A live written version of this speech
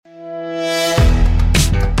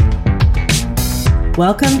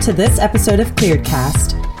Welcome to this episode of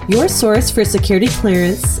ClearedCast, your source for security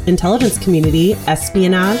clearance, intelligence community,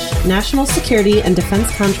 espionage, national security, and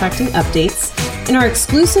defense contracting updates, and our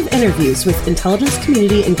exclusive interviews with intelligence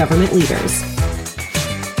community and government leaders.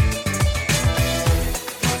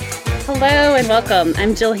 Hello and welcome.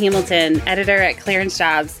 I'm Jill Hamilton, editor at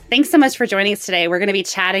ClearanceJobs. Thanks so much for joining us today. We're going to be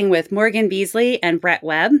chatting with Morgan Beasley and Brett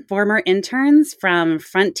Webb, former interns from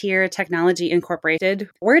Frontier Technology Incorporated.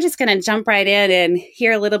 We're just going to jump right in and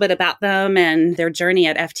hear a little bit about them and their journey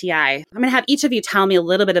at FTI. I'm going to have each of you tell me a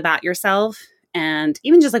little bit about yourself and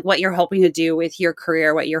even just like what you're hoping to do with your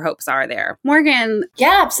career, what your hopes are there. Morgan.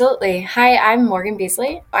 Yeah, absolutely. Hi, I'm Morgan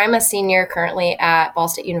Beasley. I'm a senior currently at Ball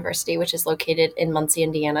State University, which is located in Muncie,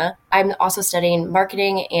 Indiana. I'm also studying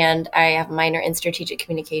marketing and I have a minor in strategic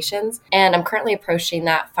communications. And I'm currently approaching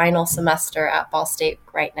that final semester at Ball State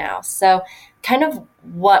right now. So kind of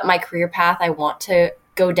what my career path I want to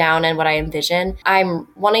go down and what I envision. I'm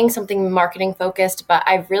wanting something marketing focused, but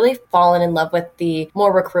I've really fallen in love with the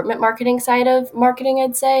more recruitment marketing side of marketing,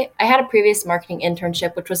 I'd say. I had a previous marketing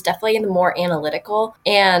internship, which was definitely in the more analytical,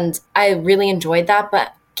 and I really enjoyed that,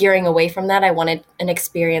 but gearing away from that, I wanted an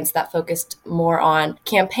experience that focused more on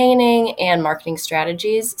campaigning and marketing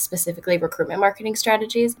strategies, specifically recruitment marketing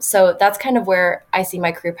strategies. So that's kind of where I see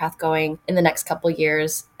my career path going in the next couple of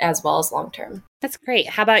years, as well as long term. That's great.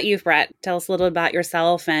 How about you, Brett? Tell us a little about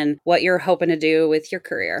yourself and what you're hoping to do with your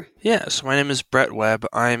career. Yeah, so my name is Brett Webb.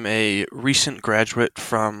 I'm a recent graduate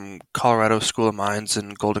from Colorado School of Mines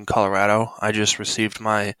in Golden, Colorado. I just received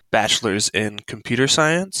my bachelor's in computer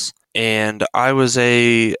science. And I was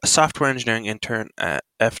a software engineering intern at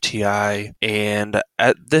FTI. And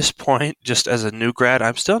at this point, just as a new grad,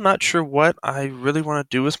 I'm still not sure what I really want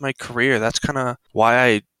to do with my career. That's kind of why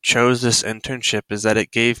I chose this internship, is that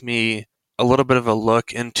it gave me a little bit of a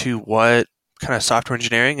look into what kind of software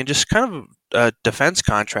engineering and just kind of defense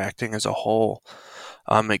contracting as a whole.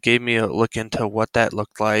 It gave me a look into what that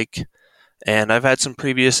looked like. And I've had some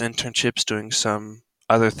previous internships doing some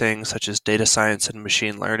other things such as data science and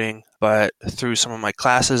machine learning, but through some of my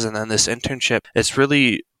classes and then this internship, it's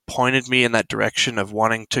really pointed me in that direction of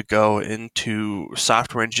wanting to go into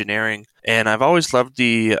software engineering. And I've always loved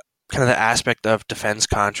the kind of the aspect of defense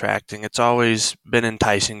contracting. It's always been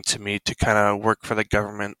enticing to me to kind of work for the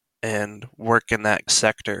government and work in that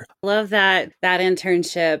sector. Love that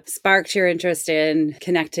internship sparked your interest in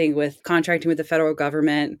connecting with contracting with the federal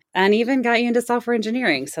government and even got you into software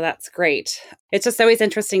engineering. So that's great. It's just always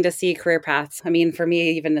interesting to see career paths. I mean, for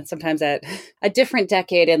me, even sometimes at a different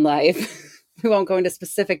decade in life, we won't go into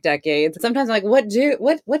specific decades. Sometimes I'm like,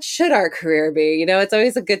 what should our career be? You know, it's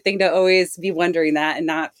always a good thing to always be wondering that and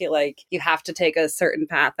not feel like you have to take a certain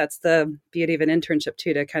path. That's the beauty of an internship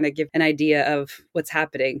too, to kind of give an idea of what's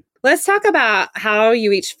happening. Let's talk about how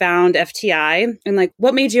you each found FTI and like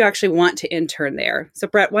what made you actually want to intern there. So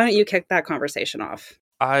Brett, why don't you kick that conversation off?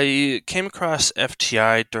 I came across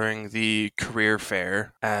FTI during the career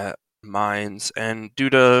fair at Mines, and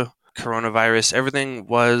due to coronavirus, everything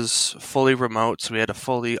was fully remote, so we had a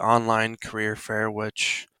fully online career fair,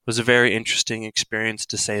 which was a very interesting experience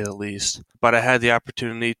to say the least. But I had the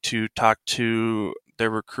opportunity to talk to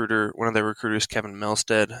their recruiter, one of their recruiters, Kevin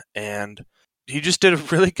Milstead, and he just did a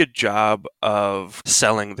really good job of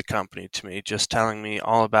selling the company to me, just telling me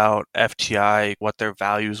all about FTI, what their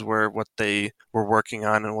values were, what they were working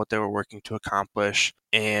on, and what they were working to accomplish.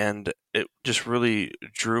 And it just really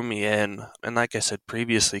drew me in. And like I said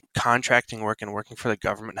previously, contracting work and working for the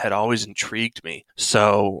government had always intrigued me.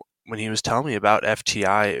 So when he was telling me about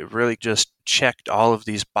FTI, it really just checked all of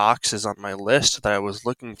these boxes on my list that I was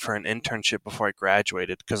looking for an internship before I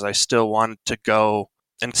graduated, because I still wanted to go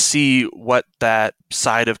and see what that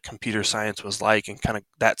side of computer science was like and kind of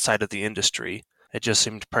that side of the industry. It just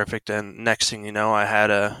seemed perfect. And next thing you know, I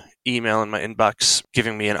had an email in my inbox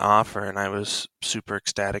giving me an offer, and I was super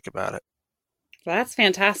ecstatic about it. Well, that's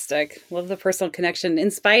fantastic. Love the personal connection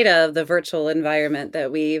in spite of the virtual environment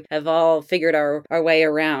that we have all figured our way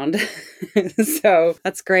around. So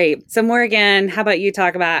that's great. So Morgan, how about you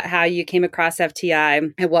talk about how you came across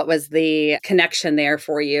FTI and what was the connection there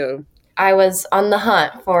for you? I was on the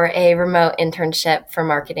hunt for a remote internship for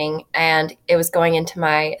marketing, and it was going into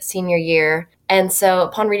my senior year. And so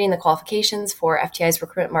upon reading the qualifications for FTI's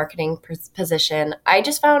recruitment marketing position, I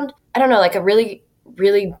just found, like a really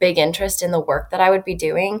big interest in the work that I would be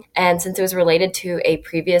doing. And since it was related to a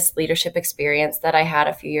previous leadership experience that I had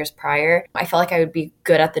a few years prior, I felt like I would be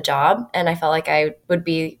good at the job, and I felt like I would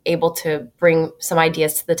be able to bring some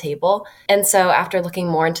ideas to the table. And so after looking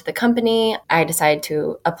more into the company, I decided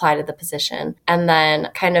to apply to the position. And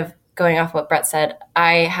then kind of going off what Brett said,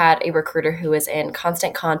 I had a recruiter who was in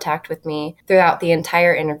constant contact with me throughout the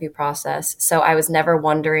entire interview process. So I was never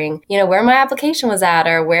wondering, where my application was at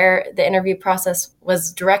or where the interview process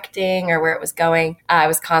was directing or where it was going. I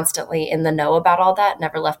was constantly in the know about all that,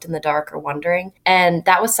 never left in the dark or wondering. And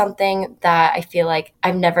that was something that I feel like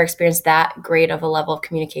I've never experienced that great of a level of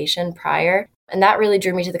communication prior. And that really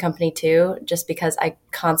drew me to the company too, just because I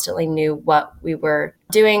constantly knew what we were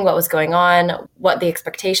doing, what was going on, what the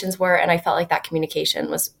expectations were. And I felt like that communication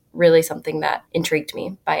was really something that intrigued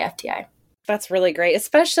me by FTI. That's really great,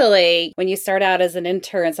 especially when you start out as an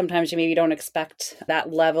intern. Sometimes you maybe don't expect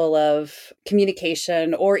that level of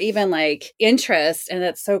communication or even like interest. And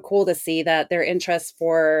it's so cool to see that their interest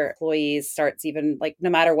for employees starts even like no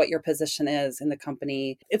matter what your position is in the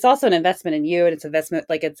company. It's also an investment in you, and it's investment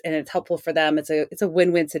and it's helpful for them. It's a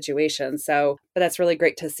win-win situation. So, but that's really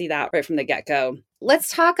great to see that right from the get-go.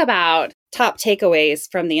 Let's talk about top takeaways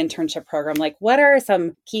from the internship program. Like, what are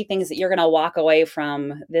some key things that you're going to walk away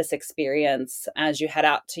from this experience as you head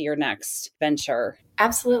out to your next venture?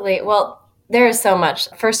 Absolutely. Well, there is so much.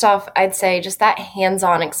 First off, I'd say just that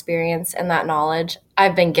hands-on experience and that knowledge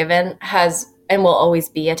I've been given has and will always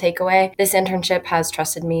be a takeaway. This internship has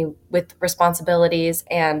trusted me with responsibilities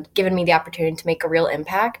and given me the opportunity to make a real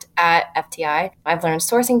impact at FTI. I've learned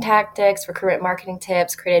sourcing tactics, recruitment marketing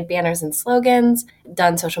tips, created banners and slogans,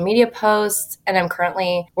 done social media posts, and I'm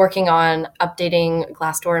currently working on updating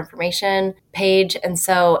Glassdoor information page. And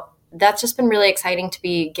so that's just been really exciting to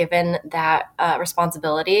be given that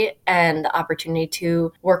responsibility and the opportunity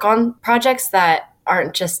to work on projects that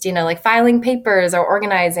aren't just, like filing papers or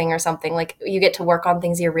organizing or something. Like, you get to work on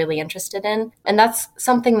things you're really interested in. And that's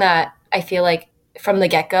something that I feel like from the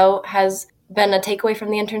get-go has been a takeaway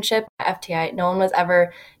from the internship at FTI. No one was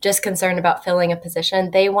ever just concerned about filling a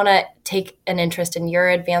position. They want to take an interest in your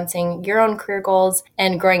advancing your own career goals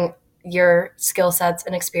and growing your skill sets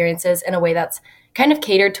and experiences in a way that's kind of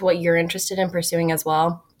catered to what you're interested in pursuing as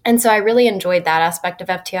well. And so I really enjoyed that aspect of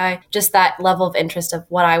FTI, just that level of interest of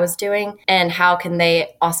what I was doing and how can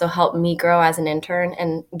they also help me grow as an intern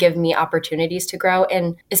and give me opportunities to grow.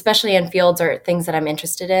 And especially in fields or things that I'm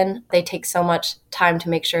interested in, they take so much time to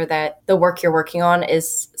make sure that the work you're working on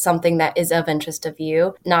is something that is of interest of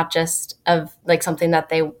you, not just of like something that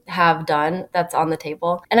they have done that's on the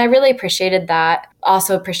table. And I really appreciated that.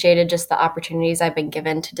 Also appreciated just the opportunities I've been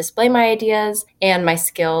given to display my ideas and my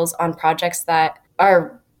skills on projects that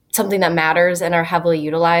are something that matters and are heavily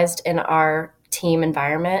utilized in our team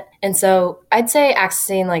environment. And so I'd say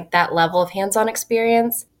accessing like that level of hands-on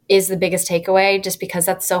experience is the biggest takeaway, just because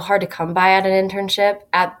that's so hard to come by at an internship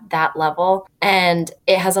at that level. And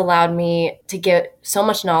it has allowed me to get so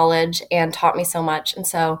much knowledge and taught me so much. And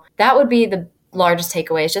so that would be the largest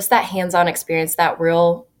takeaway, is just that hands-on experience, that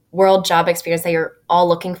real world job experience that you're all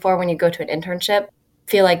looking for when you go to an internship.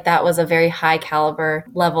 I feel like that was a very high caliber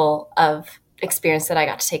level of experience that I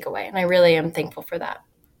got to take away. And I really am thankful for that.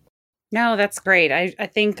 No, that's great. I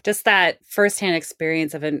think just that firsthand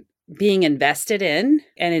experience of being invested in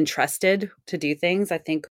and entrusted to do things, I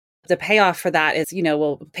think the payoff for that is,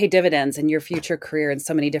 will pay dividends in your future career in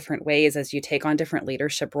so many different ways as you take on different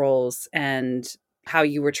leadership roles, and how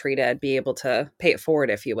you were treated, be able to pay it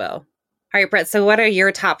forward, if you will. All right, Brett, so what are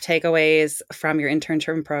your top takeaways from your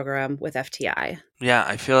internship program with FTI? Yeah,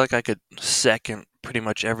 I feel like I could second pretty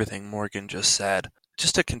much everything Morgan just said.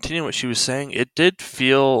 Just to continue what she was saying, it did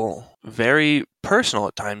feel very personal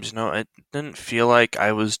at times. It didn't feel like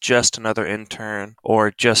I was just another intern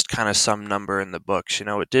or just kind of some number in the books.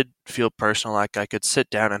 It did feel personal, like I could sit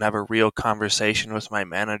down and have a real conversation with my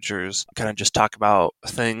managers, kind of just talk about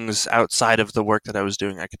things outside of the work that I was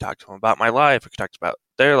doing. I could talk to them about my life. I could talk about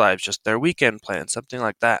their lives, just their weekend plans, something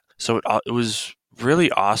like that. So it was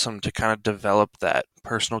really awesome to kind of develop that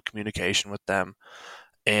personal communication with them.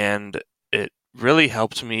 And it really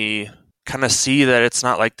helped me kind of see that it's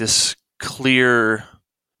not like this clear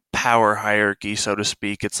power hierarchy, so to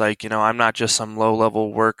speak. It's like, I'm not just some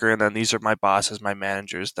low-level worker, and then these are my bosses, my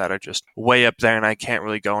managers that are just way up there, and I can't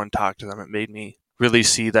really go and talk to them. It made me really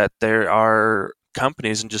see that there are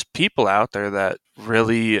companies and just people out there that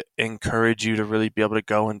really encourage you to really be able to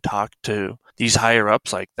go and talk to these higher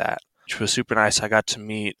ups like that, which was super nice. I got to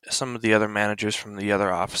meet some of the other managers from the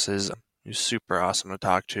other offices. It was super awesome to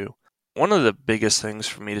talk to. One of the biggest things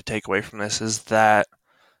for me to take away from this is that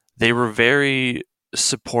they were very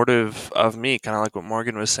supportive of me, kind of like what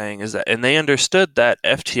Morgan was saying, and they understood that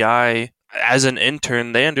FTI, as an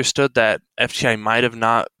intern, they understood that FTI might have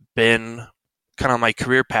not been kind of my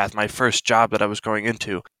career path, my first job that I was going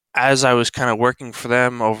into. As I was kind of working for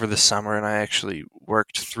them over the summer, and I actually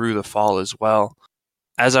worked through the fall as well,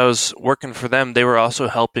 as I was working for them, they were also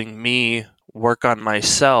helping me work on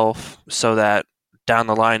myself so that down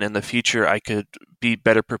the line in the future, I could be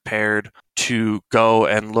better prepared to go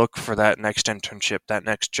and look for that next internship, that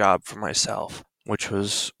next job for myself, which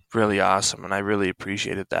was really awesome. And I really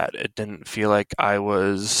appreciated that. It didn't feel like I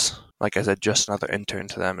was, like I said, just another intern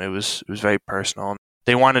to them. It was very personal.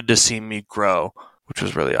 They wanted to see me grow, which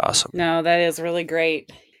was really awesome. No, that is really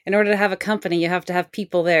great. In order to have a company, you have to have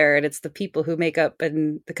people there, and it's the people who make up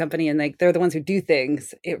the company, and like they're the ones who do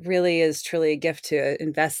things. It really is truly a gift to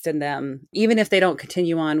invest in them, even if they don't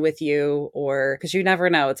continue on with you, or because you never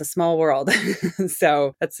know. It's a small world.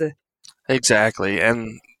 So that's Exactly.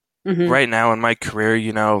 And right now in my career,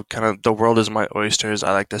 kind of the world is my oysters.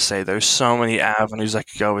 I like to say there's so many avenues I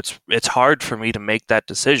could go. It's hard for me to make that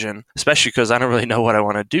decision, especially because I don't really know what I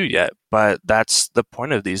want to do yet. But that's the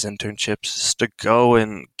point of these internships, is to go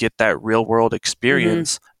and get that real world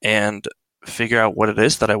experience and figure out what it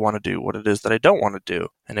is that I want to do, what it is that I don't want to do,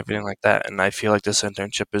 and everything like that. And I feel like this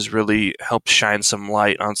internship has really helped shine some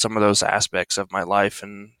light on some of those aspects of my life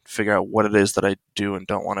and figure out what it is that I do and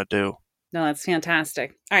don't want to do. No, that's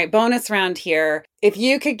fantastic. All right, bonus round here. If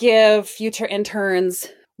you could give future interns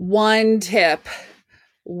one tip,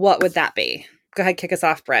 what would that be? Go ahead, kick us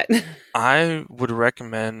off, Brett. I would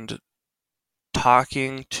recommend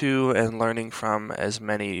talking to and learning from as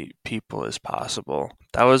many people as possible.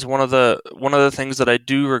 That was one of the things that I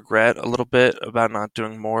do regret a little bit about not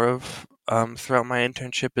doing more of throughout my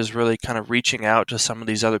internship, is really kind of reaching out to some of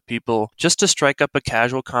these other people just to strike up a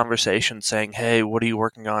casual conversation saying, hey, what are you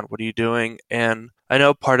working on? What are you doing? And I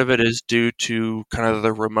know part of it is due to kind of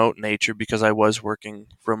the remote nature, because I was working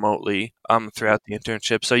remotely throughout the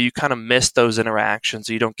internship. So you kind of miss those interactions.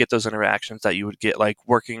 You don't get those interactions that you would get like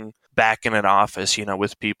working back in an office,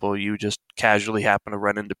 with people. You just casually happen to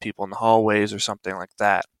run into people in the hallways or something like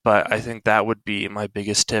that. But I think that would be my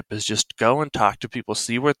biggest tip, is just go and talk to people,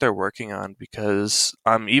 see what they're working on, because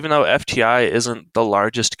even though FTI isn't the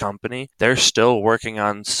largest company, they're still working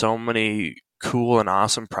on so many cool and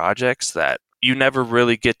awesome projects that you never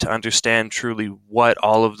really get to understand truly what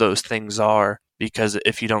all of those things are, because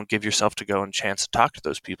if you don't give yourself to go and chance to talk to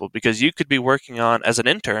those people, because you could be working on, as an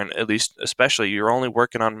intern, at least, especially, you're only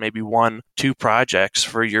working on maybe 1-2 projects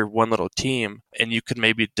for your one little team. And you could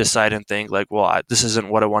maybe decide and think like, well, this isn't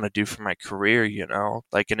what I want to do for my career,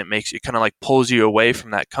 and it makes you kind of like pulls you away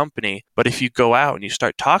from that company. But if you go out and you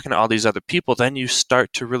start talking to all these other people, then you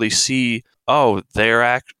start to really see, oh,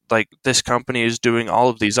 this company is doing all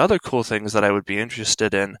of these other cool things that I would be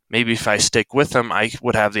interested in. Maybe if I stick with them, I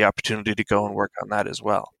would have the opportunity to go and work on that as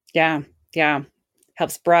well. Yeah.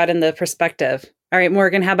 Helps broaden the perspective. All right,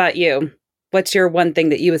 Morgan, how about you? What's your one thing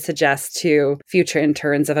that you would suggest to future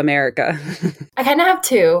interns of America? I kind of have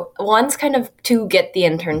two. One's kind of to get the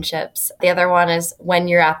internships. The other one is when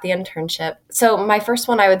you're at the internship. So my first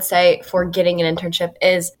one I would say for getting an internship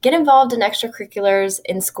is get involved in extracurriculars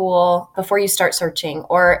in school before you start searching.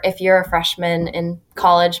 Or if you're a freshman in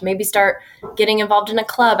college, maybe start getting involved in a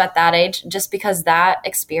club at that age, just because that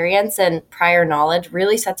experience and prior knowledge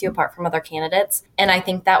really sets you apart from other candidates. And I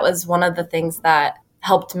think that was one of the things that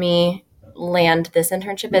helped me land this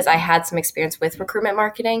internship, is I had some experience with recruitment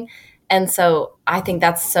marketing. And so I think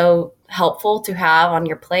that's so helpful to have on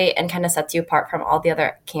your plate and kind of sets you apart from all the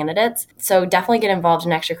other candidates. So definitely get involved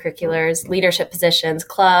in extracurriculars, leadership positions,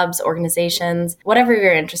 clubs, organizations, whatever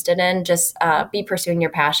you're interested in. Just be pursuing your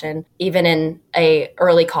passion, even in a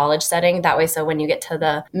early college setting. That way, so when you get to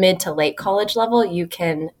the mid to late college level, you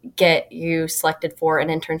can get you selected for an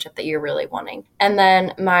internship that you're really wanting. And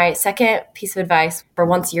then my second piece of advice for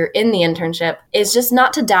once you're in the internship is just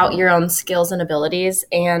not to doubt your own skills and abilities,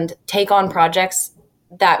 and take on projects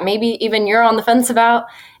that maybe even you're on the fence about,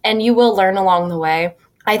 and you will learn along the way.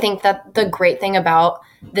 I think that the great thing about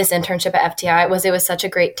this internship at FTI was it was such a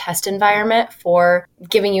great test environment for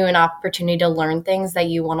giving you an opportunity to learn things that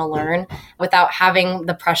you want to learn without having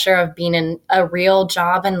the pressure of being in a real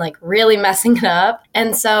job and like really messing it up.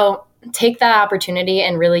 And so take that opportunity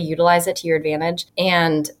and really utilize it to your advantage,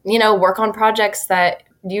 and, work on projects that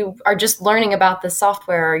you are just learning about the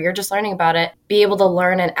software, or you're just learning about it. Be able to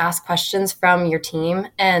learn and ask questions from your team,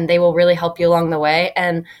 and they will really help you along the way.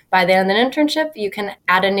 And by the end of an internship, you can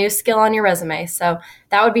add a new skill on your resume. So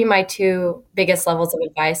that would be my two biggest levels of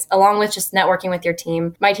advice, along with just networking with your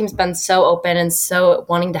team. My team's been so open and so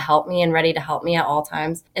wanting to help me and ready to help me at all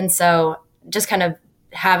times. And so just kind of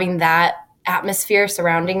having that atmosphere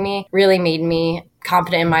surrounding me really made me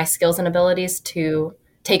confident in my skills and abilities to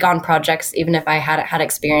take on projects, even if I hadn't had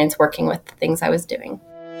experience working with the things I was doing.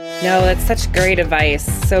 No, that's such great advice.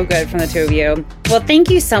 So good from the two of you. Well, thank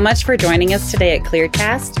you so much for joining us today at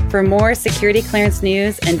Clearedcast. For more security clearance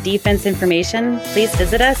news and defense information, please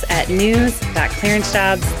visit us at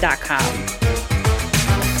news.clearancejobs.com.